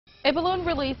A balloon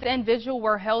release and vigil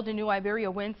were held in New Iberia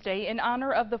Wednesday in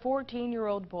honor of the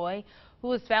 14-year-old boy who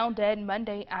was found dead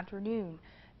Monday afternoon.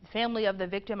 The family of the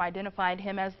victim identified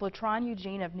him as Latron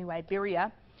Eugene of New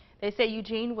Iberia. They say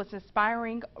Eugene was an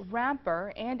aspiring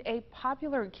rapper and a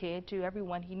popular kid to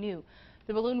everyone he knew.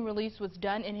 The balloon release was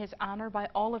done in his honor by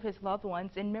all of his loved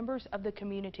ones and members of the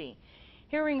community.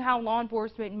 Hearing how law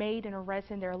enforcement made an arrest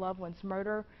in their loved one's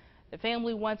murder, the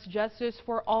family wants justice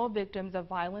for all victims of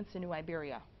violence in New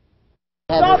Iberia.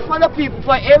 Not for the people,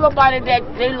 for everybody that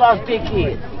they lost their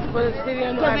kids. Because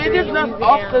they just left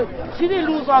off the, she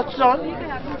didn't lose her son.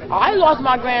 I lost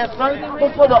my grandson,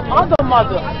 but for the other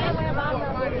mothers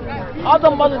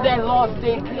that lost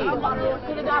their kids.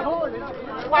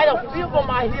 Quite a few of them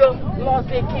out here lost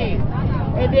their kids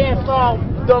and then saw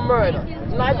the murder.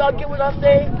 Now y'all get what I'm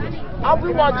saying?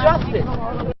 We want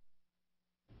justice.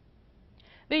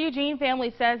 The Eugene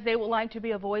family says they would like to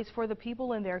be a voice for the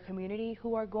people in their community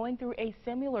who are going through a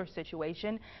similar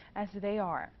situation as they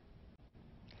are.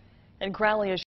 And Crowley is